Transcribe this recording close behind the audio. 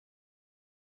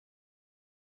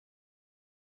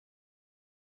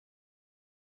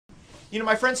You know,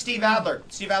 my friend Steve Adler.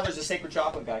 Steve Adler's a Sacred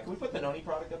Chocolate guy. Can we put the Noni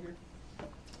product up here?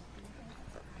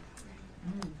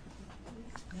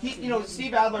 You know,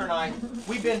 Steve Adler and I,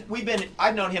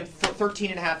 I've known him for 13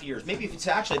 and a half years. Maybe if it's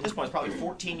actually, at this point, it's probably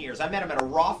 14 years. I met him at a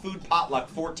raw food potluck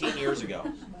 14 years ago.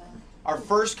 Our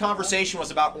first conversation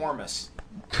was about Ormus.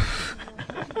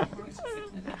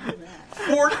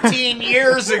 14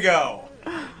 years ago.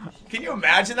 Can you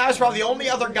imagine? That was probably the only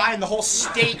other guy in the whole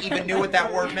state even knew what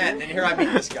that word meant. And here I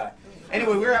meet this guy.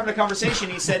 Anyway, we were having a conversation.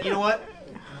 He said, you know what?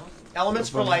 Elements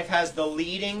for Life has the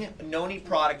leading Noni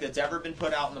product that's ever been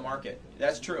put out in the market.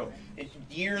 That's true.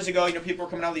 Years ago, you know, people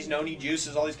were coming out with these Noni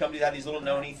juices. All these companies had these little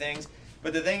Noni things.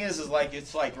 But the thing is like,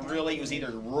 it's like really, it was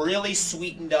either really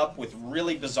sweetened up with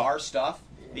really bizarre stuff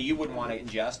that you wouldn't want to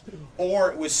ingest,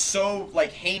 or it was so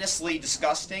like heinously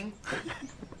disgusting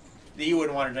that you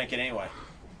wouldn't want to drink it anyway.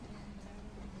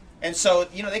 And so,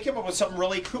 you know, they came up with something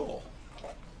really cool.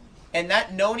 And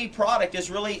that Noni product is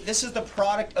really, this is the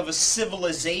product of a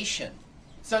civilization.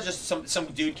 It's not just some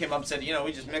dude came up and said, you know,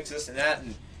 we just mix this and that,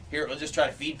 and here, we'll just try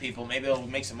to feed people. Maybe it'll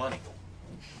make some money.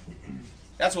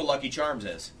 That's what Lucky Charms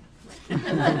is.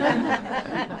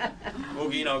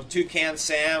 We'll, you know, 2 cans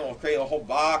Sam, we'll create a whole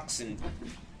box, and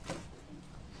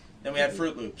then we had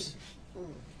Fruit Loops.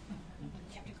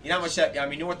 You know how much that, I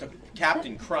mean, you know what the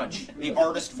Captain Crunch, the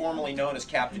artist formerly known as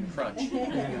Captain Crunch.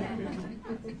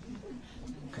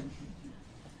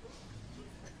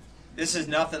 This is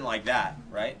nothing like that,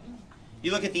 right?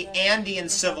 You look at the Andean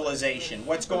civilization.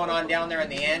 What's going on down there in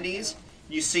the Andes?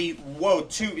 You see, whoa,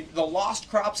 the lost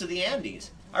crops of the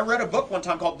Andes. I read a book one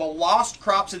time called The Lost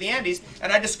Crops of the Andes,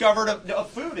 and I discovered a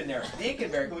food in there. The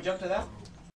Incan berry. Can we jump to that?